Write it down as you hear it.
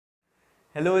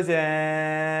Hello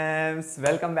gems,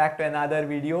 welcome back to another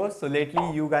video. So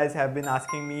lately you guys have been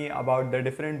asking me about the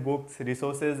different books,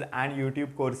 resources and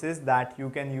YouTube courses that you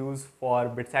can use for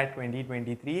BITSAT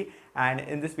 2023, and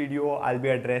in this video I'll be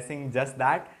addressing just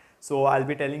that. So I'll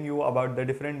be telling you about the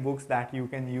different books that you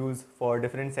can use for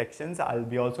different sections. I'll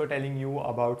be also telling you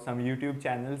about some YouTube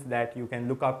channels that you can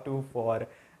look up to for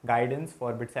guidance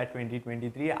for BITSAT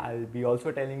 2023. I'll be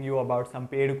also telling you about some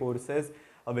paid courses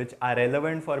which are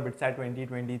relevant for BITSAT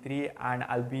 2023, and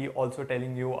I'll be also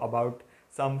telling you about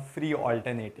some free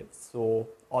alternatives. So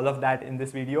all of that in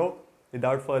this video.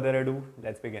 Without further ado,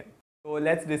 let's begin. So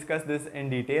let's discuss this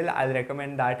in detail. I'll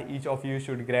recommend that each of you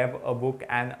should grab a book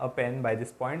and a pen by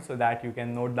this point so that you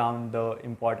can note down the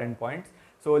important points.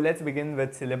 So let's begin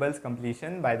with syllabus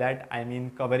completion. By that I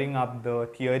mean covering up the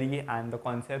theory and the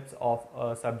concepts of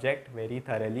a subject very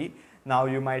thoroughly. Now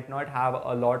you might not have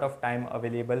a lot of time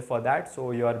available for that, so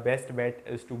your best bet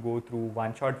is to go through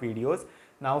one-shot videos.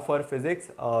 Now for physics,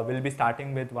 we'll be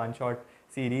starting with one-shot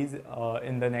series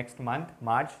in the next month,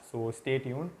 March, so stay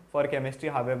tuned. For chemistry,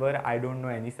 however, I don't know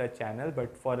any such channel,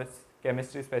 but for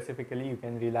chemistry specifically, you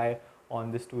can rely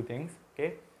on these two things.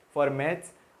 Okay. For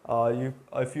maths,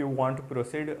 if you want to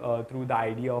proceed through the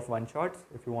idea of one shots,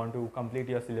 if you want to complete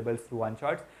your syllabus through one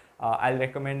shots, I'll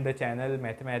recommend the channel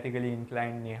Mathematically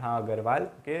Inclined Neha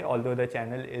Agrawal. Okay, although the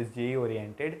channel is JE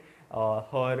oriented,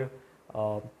 her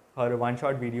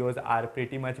one-shot videos are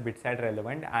pretty much BITSAT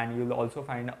relevant, and you'll also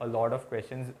find a lot of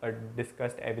questions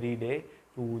discussed every day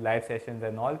through live sessions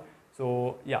and all.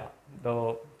 So yeah,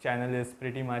 the channel is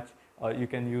pretty much you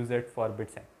can use it for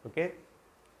BITSAT. Okay.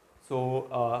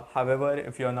 So however,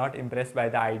 if you're not impressed by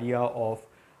the idea of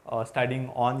studying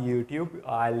on YouTube,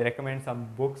 I'll recommend some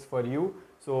books for you.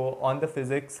 So on the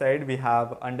physics side, we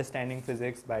have Understanding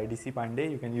Physics by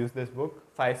Pandey. You can use this book.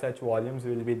 5 such volumes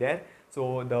will be there.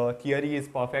 So the theory is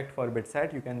perfect for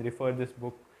BITSAT. You can refer this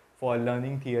book for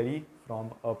learning theory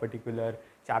from a particular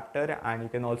chapter, and you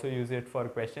can also use it for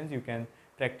questions. You can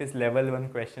practice level 1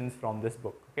 questions from this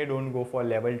book. Okay, don't go for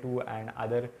level 2 and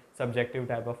other subjective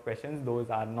type of questions.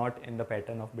 Those are not in the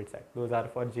pattern of BITSAT. Those are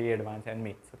for JE Advanced and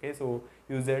mains. Okay, so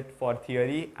use it for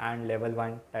theory and level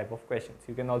 1 type of questions.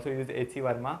 You can also use H.C.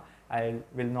 Verma. I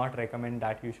will not recommend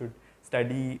that you should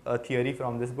study a theory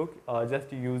from this book.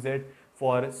 Just use it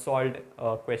for solved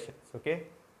questions. Okay,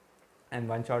 and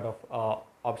one shot of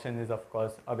option is of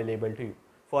course available to you.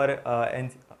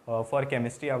 For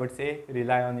chemistry, I would say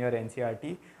rely on your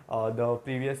NCERT. The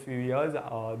previous few years,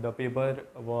 the paper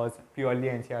was purely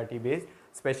NCERT based,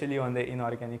 especially on the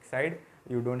inorganic side.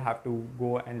 You don't have to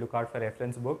go and look out for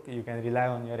reference book. You can rely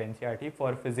on your NCERT.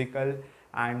 For physical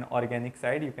and organic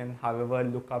side, you can however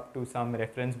look up to some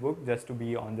reference book just to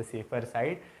be on the safer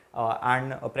side,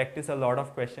 and practice a lot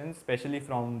of questions, especially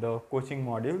from the coaching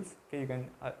modules. Okay, you can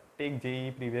take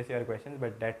JE previous year questions,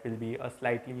 but that will be a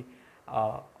slightly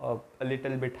a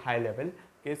little bit high level.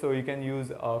 Okay, so you can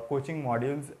use coaching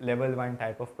modules level 1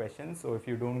 type of questions. So if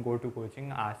you don't go to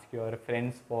coaching, ask your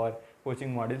friends for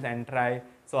coaching modules and try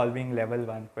solving level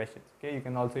 1 questions. Okay, you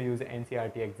can also use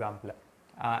NCERT example.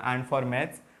 And for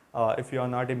maths, if you are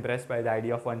not impressed by the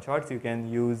idea of one shots, you can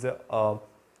use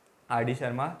R.D.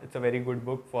 Sharma. It's a very good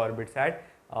book for BITSAT.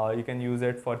 You can use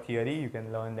it for theory. You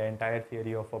can learn the entire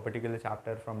theory of a particular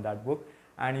chapter from that book,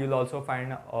 and you'll also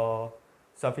find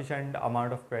sufficient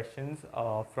amount of questions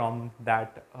from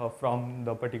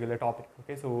the particular topic.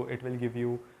 Okay, so it will give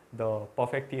you the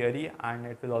perfect theory, and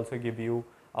it will also give you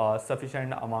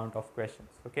sufficient amount of questions.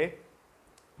 Okay,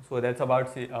 so that's about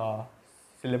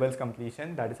syllabus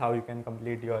completion. That is how you can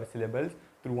complete your syllabus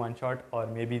through one shot or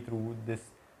maybe through this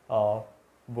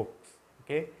books.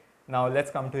 Okay, now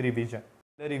let's come to revision.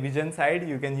 The revision side,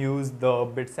 you can use the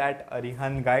BITSAT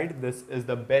Arihan guide. This is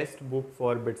the best book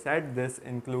for BITSAT. This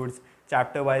includes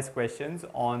chapter wise questions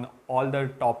on all the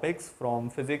topics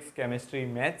from physics, chemistry,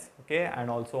 maths, okay,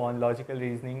 and also on logical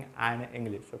reasoning and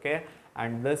English. Okay,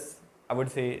 and this I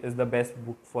would say is the best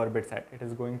book for BITSAT. It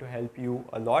is going to help you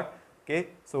a lot. Okay,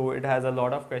 so it has a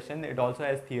lot of questions. It also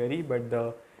has theory, but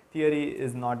the theory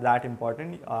is not that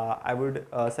important. I would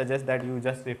suggest that you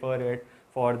just refer it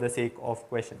for the sake of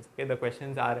questions. Okay, the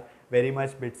questions are very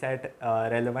much BITSAT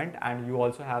relevant, and you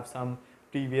also have some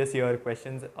previous year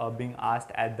questions being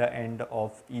asked at the end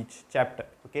of each chapter.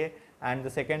 Okay, and the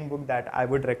second book that I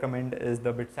would recommend is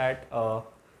the BITSAT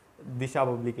Disha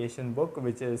publication book,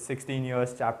 which is 16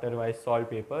 years chapter wise solved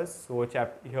papers. So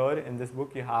here in this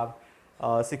book you have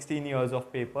 16 years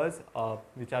of papers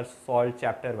which are solved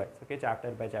chapter wise. Okay, chapter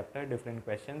by chapter, different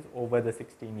questions over the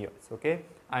 16 years. Okay,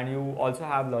 and you also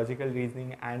have logical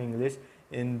reasoning and English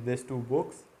in these two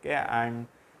books. Okay, and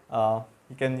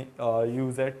you can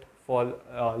use it for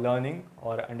learning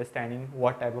or understanding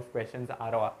what type of questions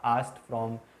are asked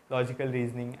from logical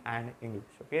reasoning and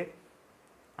English. Okay.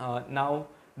 Now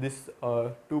these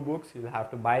two books, you'll have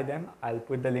to buy them. I'll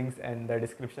put the links in the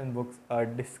description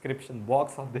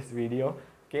box of this video.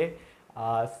 Okay.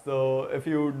 So if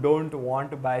you don't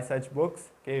want to buy such books,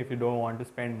 okay, if you don't want to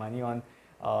spend money on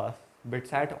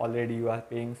BITSAT, already you are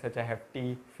paying such a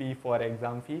hefty fee for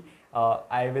exam fee,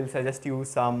 I will suggest you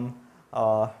some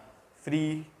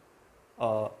free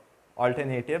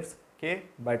alternatives. Okay,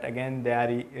 but again their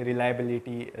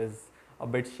reliability is a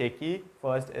bit shaky.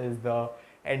 First is the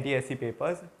NTSC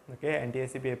papers. Okay,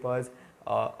 NTSC papers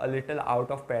a little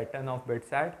out of pattern of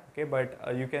BITSAT. Okay, but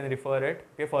you can refer it.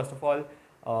 Okay, first of all,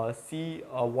 see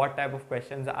what type of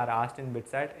questions are asked in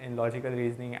BITSAT in logical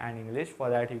reasoning and English. For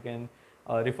that you can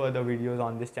refer the videos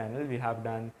on this channel. We have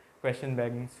done question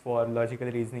banks for logical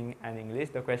reasoning and English.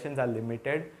 The questions are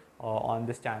limited on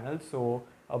this channel, so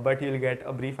but you'll get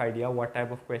a brief idea what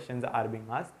type of questions are being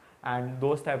asked, and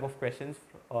those type of questions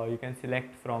you can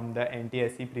select from the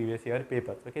NTSC previous year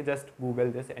papers. Okay, just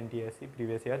Google this NTSC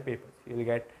previous year papers. You'll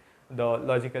get the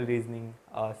logical reasoning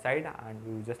side, and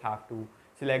you just have to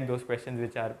select those questions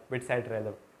which are BITSAT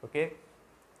relevant. Okay.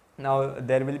 Now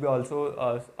there will be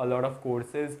also a lot of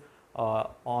courses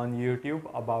on YouTube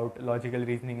about logical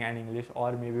reasoning and English,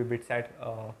 or maybe BITSAT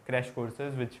crash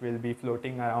courses which will be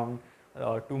floating around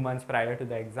 2 months prior to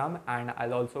the exam, and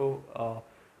I'll also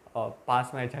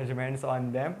pass my judgments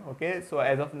on them. Okay, so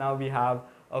as of now we have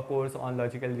a course on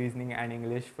logical reasoning and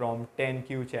English from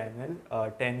 10Q channel,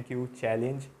 10Q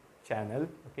challenge channel.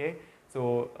 Okay,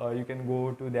 so you can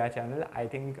go to their channel. I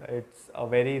think it's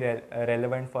very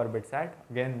relevant for BITSAT.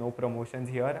 Again, no promotions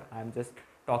here, I'm just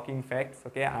talking facts.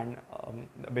 Okay, and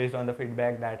based on the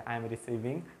feedback that I'm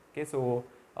receiving. Okay, so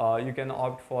you can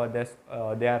opt for this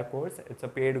their course. It's a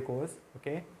paid course.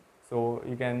 Okay, so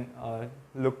you can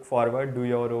look forward, do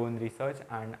your own research,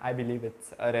 and I believe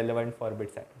it's relevant for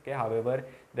BITSAT. Okay, however,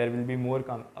 there will be more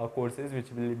courses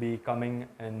which will be coming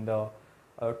in the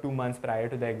 2 months prior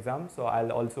to the exam, so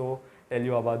I'll also tell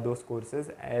you about those courses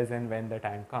as and when the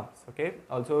time comes. Okay,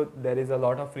 also there is a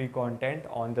lot of free content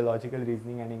on the logical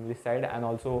reasoning and English side, and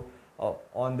also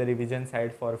on the revision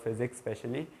side for physics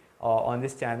especially on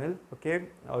this channel. Okay,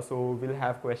 so we'll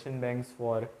have question banks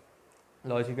for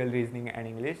logical reasoning and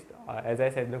English. As I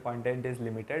said, the content is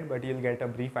limited, but you'll get a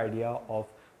brief idea of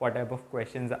what type of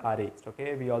questions are raised.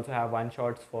 Okay, we also have one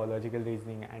shots for logical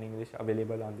reasoning and English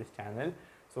available on this channel,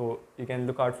 so you can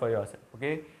look out for yourself.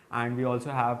 Okay, and we also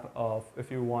have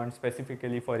if you want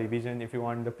specifically for revision, if you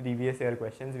want the previous year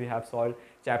questions, we have solved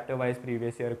chapter wise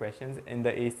previous year questions in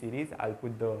the A series. I'll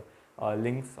put the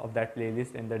links of that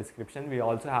playlist in the description. We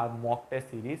also have mock test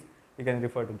series, you can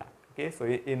refer to that. Okay, so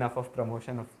enough of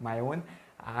promotion of my own.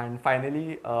 And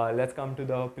finally, let's come to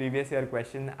the previous year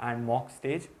question and mock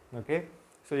stage. Okay,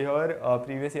 so here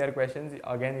previous year questions,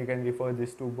 again you can refer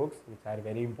these two books which are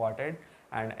very important,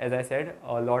 and as I said,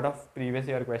 a lot of previous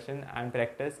year question and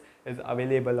practice is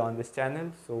available on this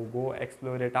channel, so go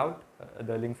explore it out.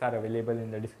 The links are available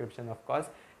in the description, of course.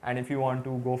 And if you want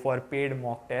to go for paid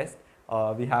mock test,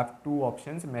 we have two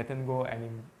options, MathonGo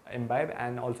and Imbibe,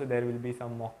 and also there will be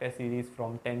some mock test series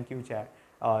from 10Q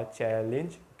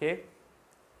challenge. Okay,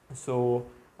 so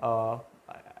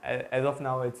as of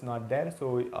now it's not there,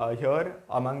 so here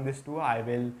among these two I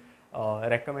will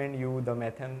recommend you the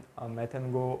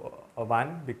MathonGo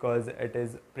one, because it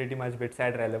is pretty much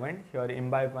BITSAT relevant. Here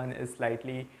Imbibe one is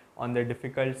slightly on the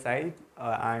difficult side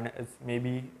and it's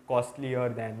maybe costlier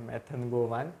than MathonGo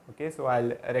one. Okay, so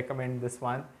I'll recommend this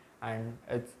one, and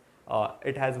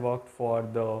it has worked for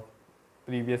the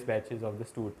previous batches of the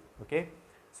student. Okay,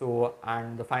 so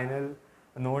and the final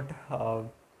note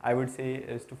I would say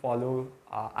is to follow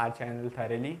our channel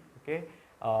thoroughly. Okay,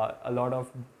 a lot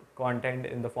of content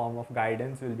in the form of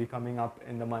guidance will be coming up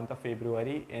in the month of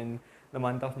February. In the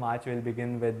month of March we'll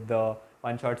begin with the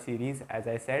one shot series, as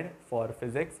I said, for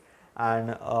physics, and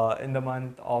in the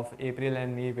month of April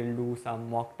and May we'll do some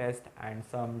mock test and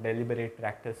some deliberate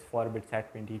practice for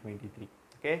BITSAT 2023.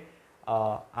 Okay,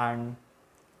 and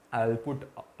I'll put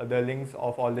the links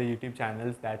of all the YouTube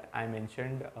channels that I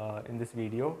mentioned in this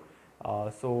video.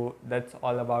 So that's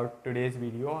all about today's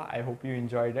video. I hope you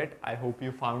enjoyed it. I hope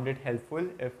you found it helpful.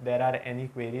 If there are any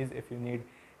queries, if you need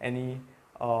any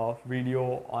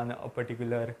video on a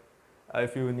particular,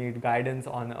 if you need guidance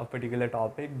on a particular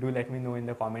topic, do let me know in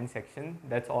the comment section.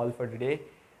 That's all for today,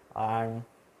 and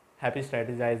happy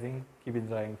strategizing. Keep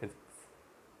enjoying physics.